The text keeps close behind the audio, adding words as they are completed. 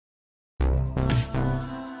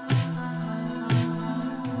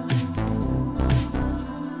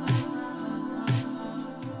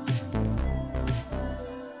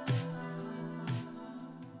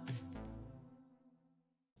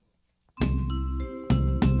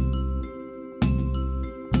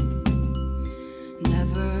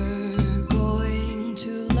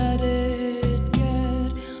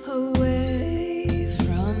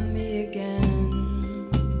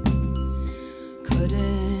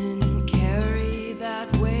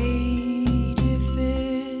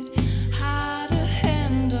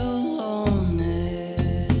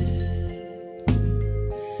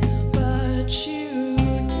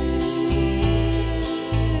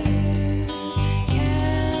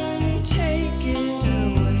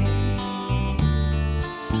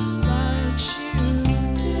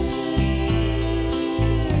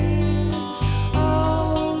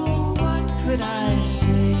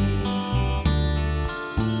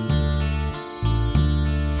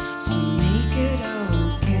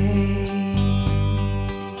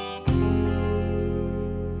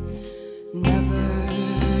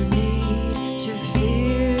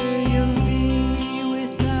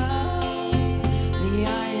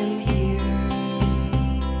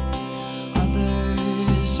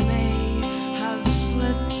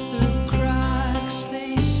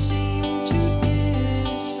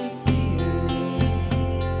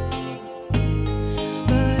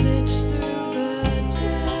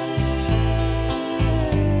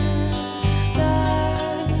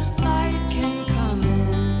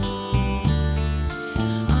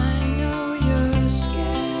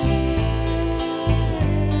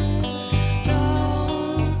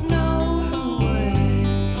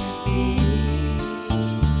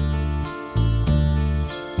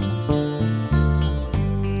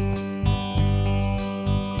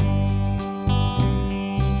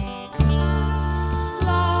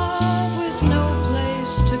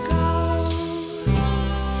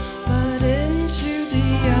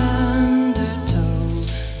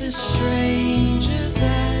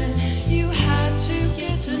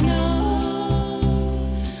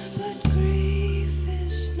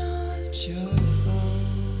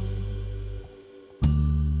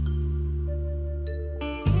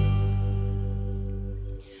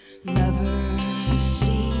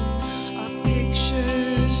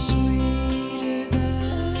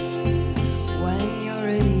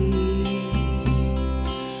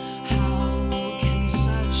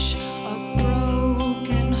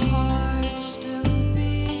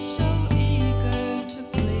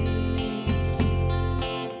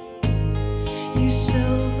You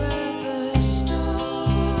silver the storm,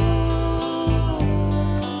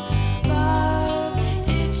 but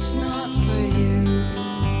it's not for you.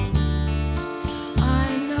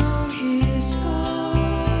 I know he's gone,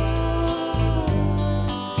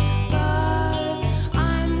 but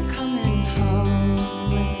I'm coming home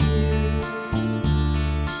with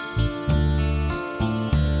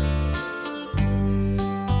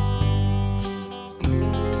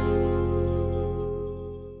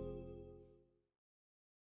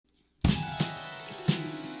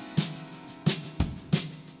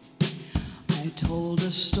I told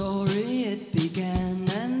a story, it began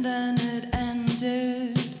and then it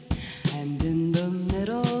ended, and in the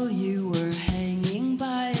middle you were hanging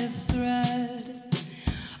by a thread.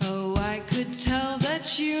 Oh, I could tell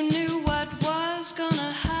that you knew what was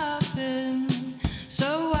gonna happen,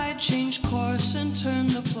 so I changed course and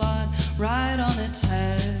turned the plot right on its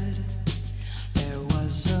head. There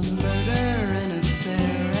was a murder, an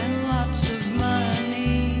affair, and lots of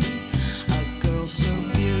money. A girl so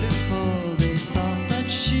beautiful, they thought that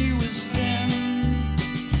she was dim.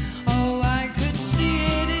 Oh, I could see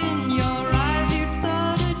it in your eyes, you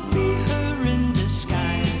thought it'd be her in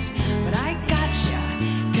disguise. But I gotcha,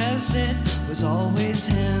 'cause it was always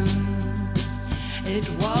him. It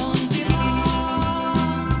won't be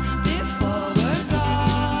long before we're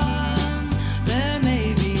gone. There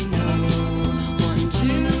may be no one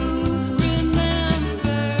to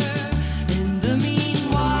remember. In the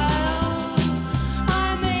meanwhile,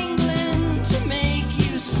 I'm angling to make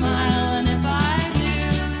you smile, and if I do,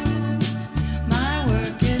 my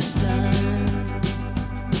work is done.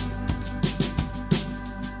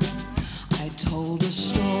 I told a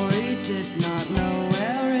story, did not know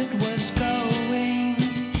where it was going,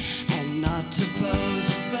 and not to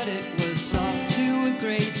boast, but it was off to a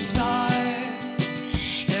great start.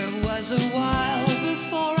 There was a while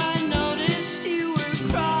before I noticed you were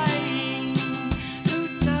crying. Who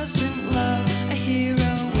doesn't love a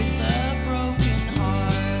hero with a broken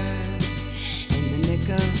heart? In the nick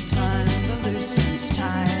of time, the loose ends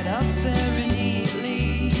tied up very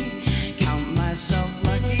neatly. Count myself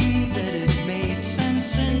lucky that it made sense.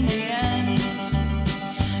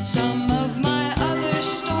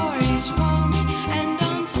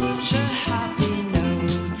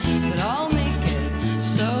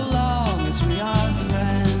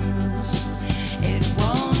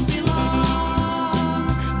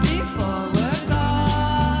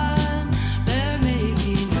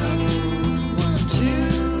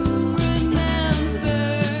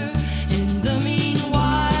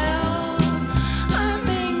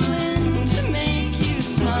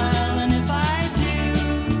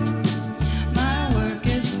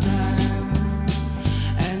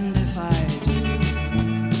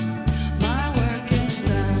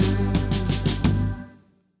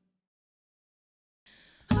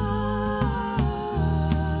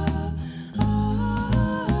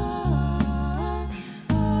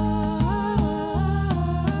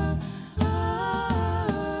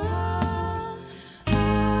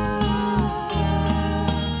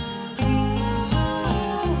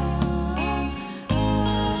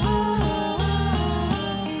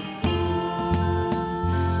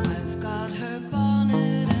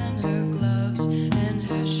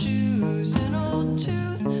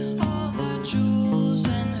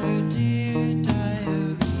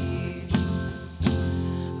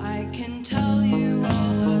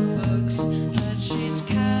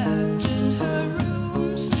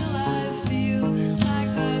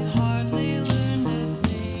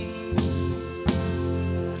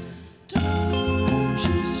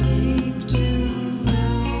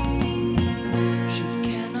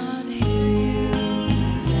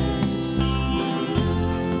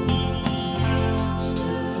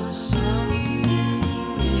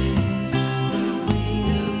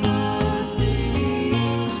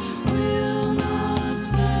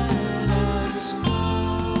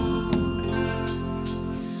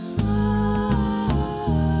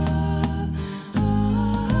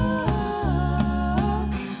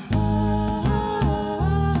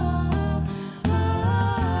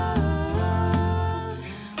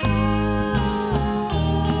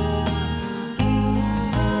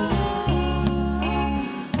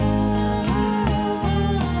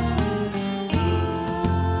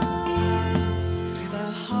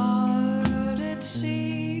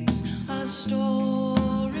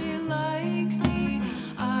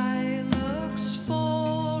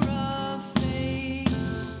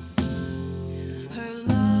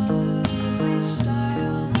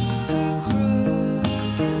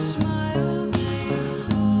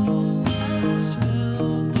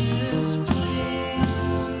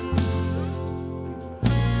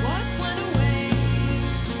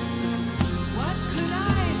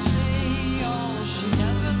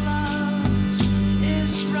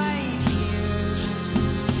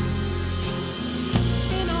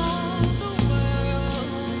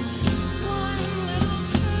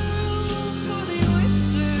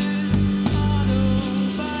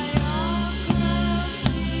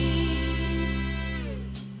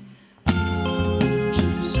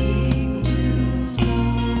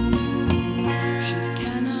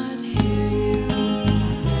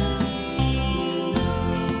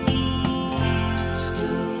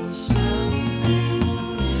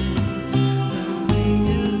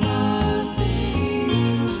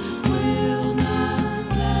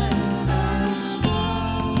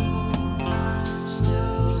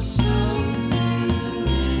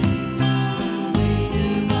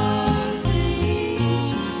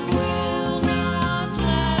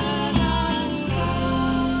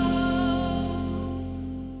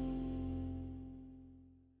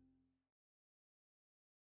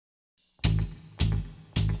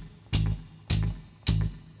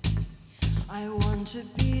 I want to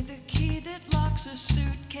be the key that locks a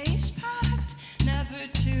suitcase packed, never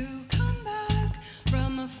to come back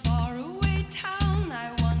from a faraway town.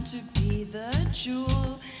 I want to be the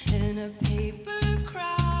jewel in a paper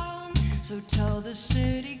crown. So tell the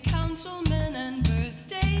city councilman and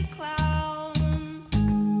birthday clown.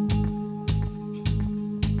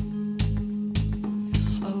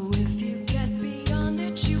 Oh, if you get beyond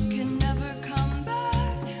it, you can never come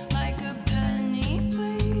back. Like a penny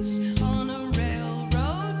placed on a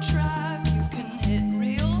railroad track, you can hit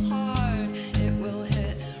real hard, it will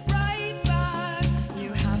hit right back.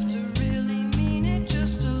 You have to really mean it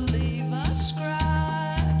just to leave a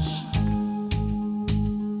scratch.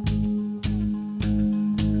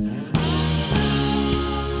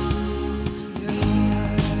 Your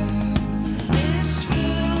heart is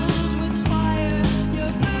filled with fire,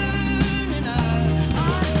 you're burning up. I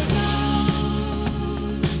know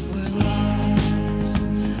we're lost,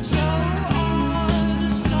 so are the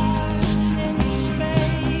stars in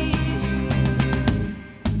space.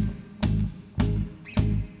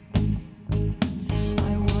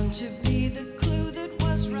 I want to be the clue that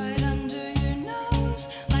was right under your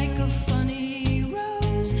nose, like a funny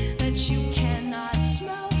rose that you cannot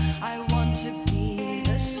smell. I want to be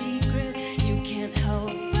the secret you can't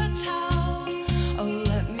help but tell. Oh,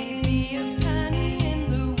 let me be a penny in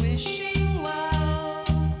the wishing well.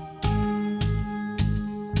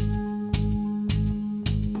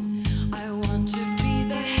 I want to be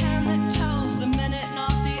the hand that tells the minute,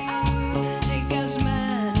 not the hour. Take as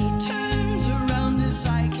many turns around as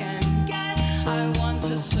I can get. I want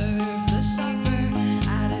to serve the supper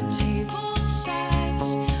at a table set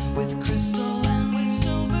with crystal and with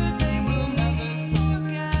silver they will never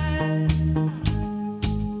forget.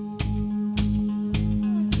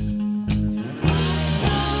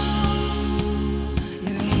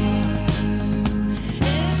 Your heart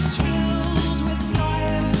is filled with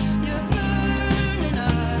fire, you're burning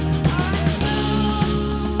up.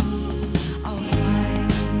 I'll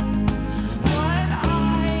find what I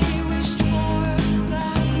wished for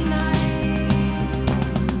that night.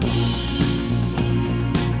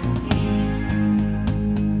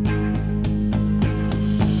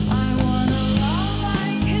 I want a love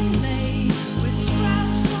I can make with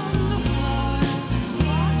scraps on the floor.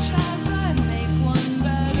 Watch as I make one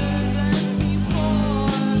better than before.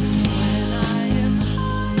 When I am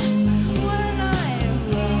high, when I am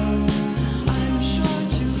low, I'm sure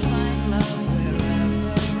to find love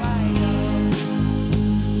wherever I go.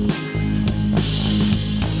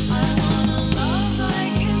 I want a love I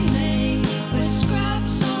can make with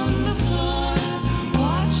scraps on the floor.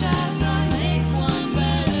 Watch as I make one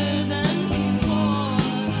better than before.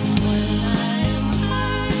 When I am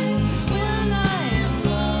high, when I am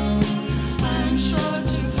low, I'm sure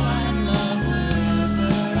to find love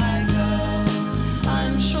wherever I go.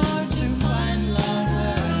 I'm sure to find love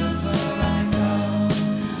wherever I go.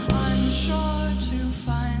 I'm sure to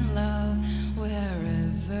find love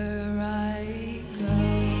wherever I go.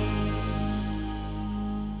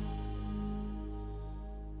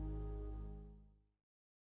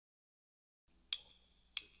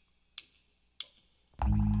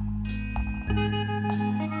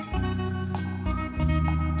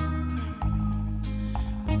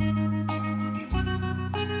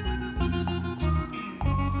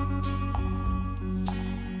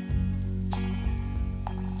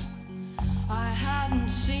 I hadn't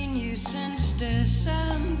seen you since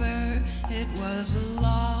December. It was a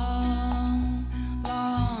long,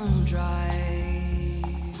 long drive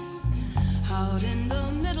out in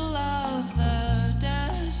the middle of the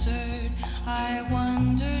desert. I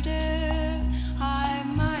wondered if I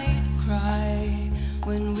might cry.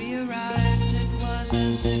 When we arrived, it was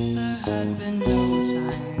as if there had been no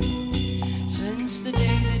time since the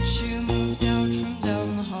day that you moved out from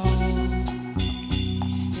down the hall.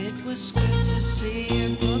 It was good to see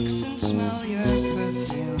your books and smell your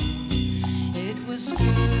perfume. It was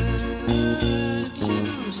good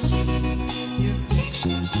to see your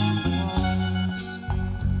pictures on the walls.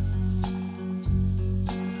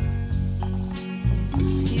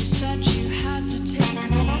 You said you had to take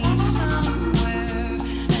me somewhere,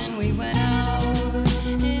 and we went out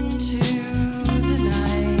into the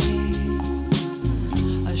night.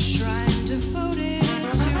 A shrine devoted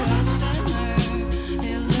to a sinner,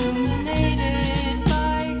 illuminated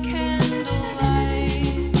by candlelight.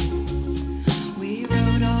 We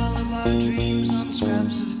wrote all of our dreams on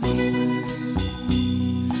scraps of paper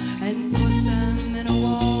and put them in a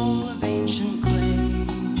wall of ancient clay.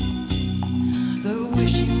 The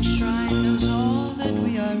wishing shrine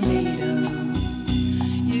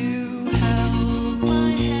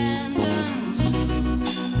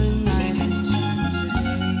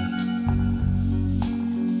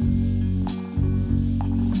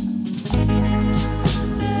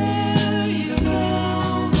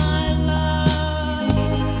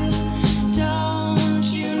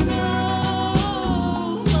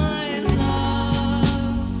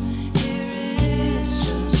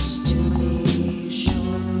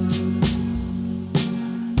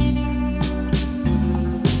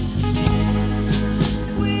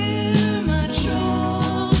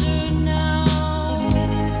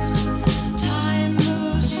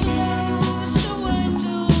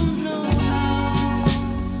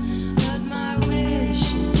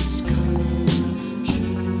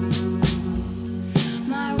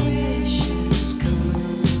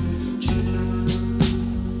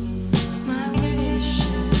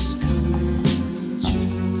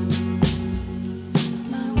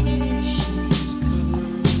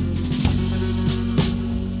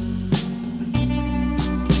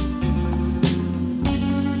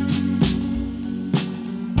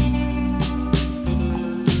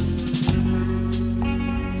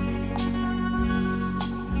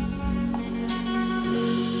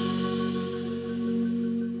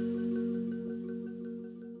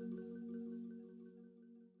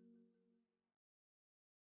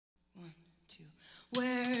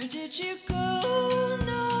did you go?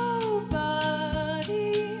 Nobody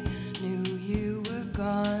knew you were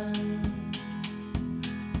gone.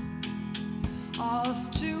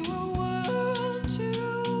 Off to a world to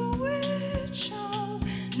which I'll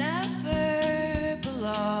never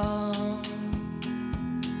belong.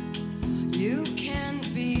 You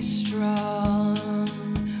can't be strong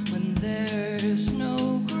when there's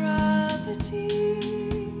no gravity.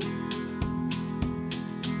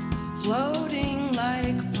 Floating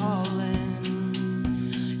like pollen,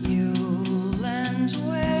 you'll land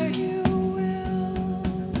where you will.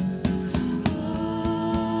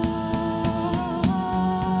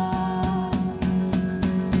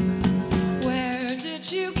 Where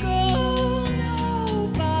did you go?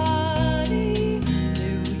 Nobody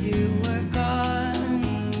knew you were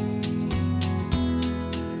gone.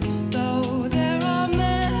 Though there are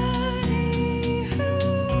many who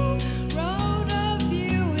wrote of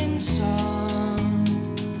you in song,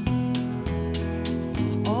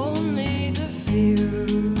 only the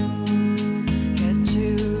few get to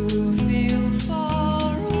feel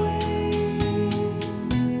far away,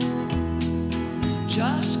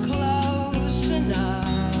 just close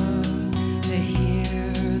enough to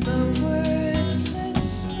hear the words that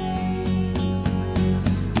stay.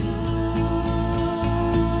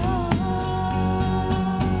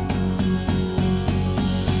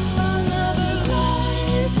 Another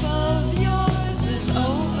life of yours is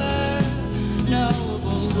over.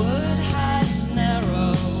 Noble wood has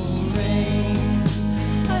narrow reins.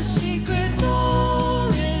 A secret door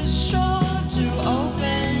is sure to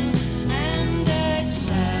open and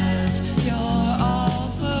accept your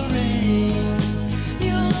offering.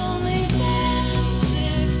 You'll only dance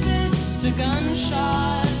if it's to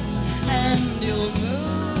gunshots, and you'll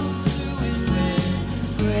move through it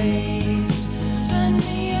with grace. Send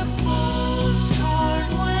me a postcard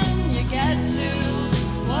when you get to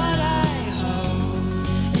what I hope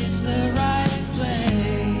is the right place.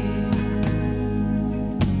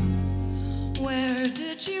 Where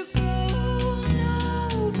did you go?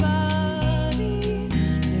 Nobody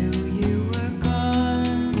knew you were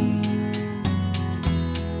gone.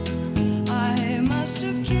 I must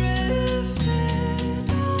have drifted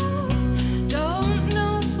off, don't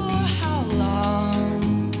know for how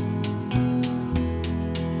long.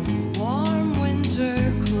 Warm winter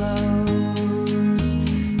clothes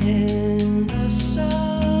in the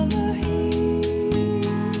summer heat.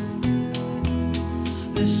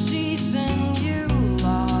 The season you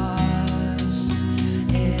lost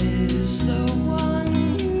is the one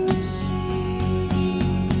you see.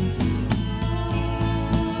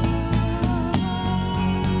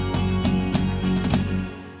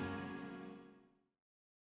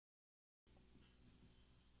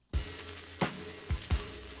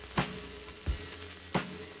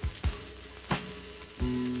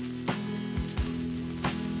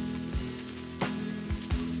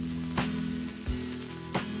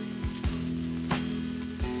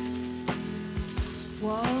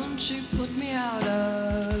 Won't you put me out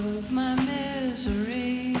of my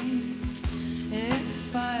misery?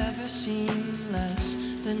 If I ever seem less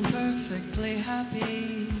than perfectly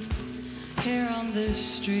happy here on this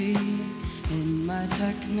street in my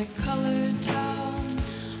technicolored town,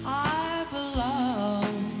 I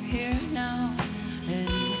belong here now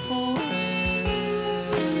and forever.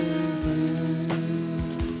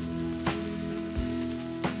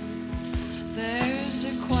 There's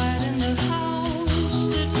a quiet in the house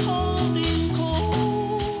that's holding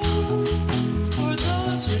cold for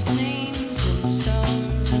those with names and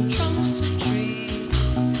stones and trunks of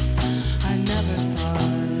trees. I never thought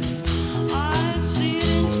I'd see it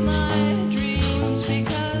in my dreams,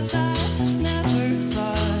 because I never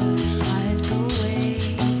thought I'd go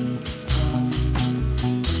away from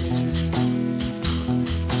there.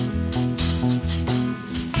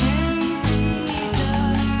 Can't be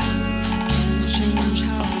done, can't change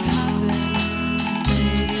how it happened.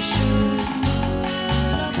 They should put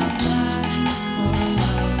up a plaque for a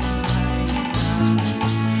love like that.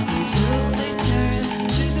 Until they tear it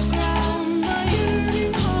to the ground, my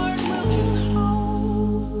yearning heart will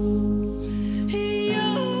hold you.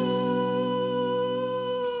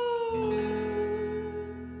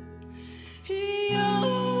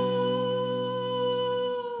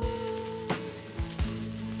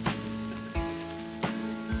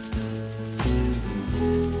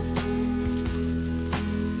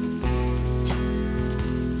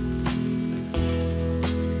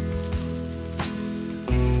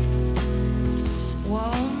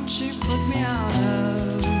 Won't you put me out of